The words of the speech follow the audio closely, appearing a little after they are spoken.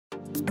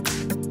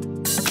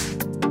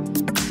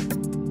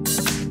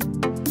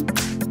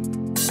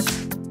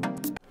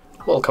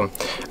Welcome.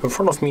 In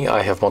front of me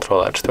I have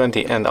MOTOROLA Edge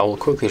 20 and I will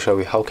quickly show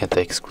you how you can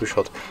take a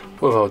screenshot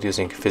without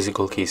using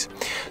physical keys.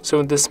 So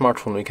in this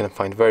smartphone we can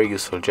find very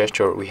useful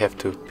gesture. We have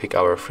to pick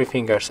our three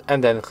fingers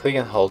and then click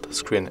and hold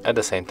screen at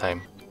the same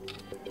time.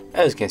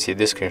 As you can see,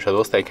 this screenshot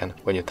was taken.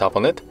 When you tap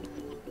on it,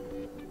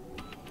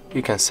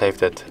 you can save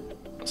that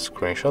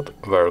screenshot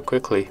very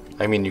quickly.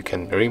 You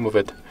can remove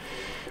it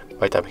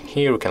by tapping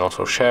here. You can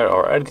also share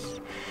or edit.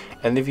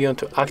 And if you want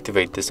to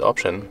activate this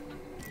option,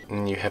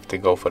 you have to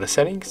go for the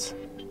settings,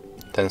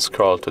 then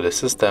scroll to the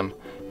system,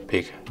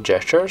 pick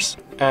gestures,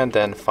 and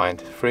then find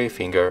three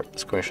finger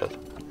screenshot.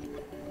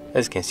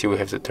 As you can see, we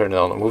have to turn it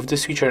on with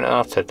this feature, and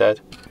after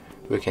that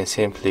we can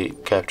simply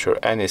capture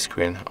any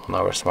screen on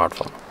our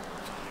smartphone.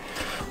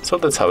 So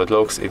that's how it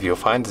looks. If you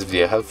find this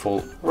video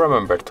helpful,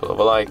 remember to leave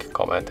a like,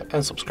 comment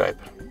and subscribe.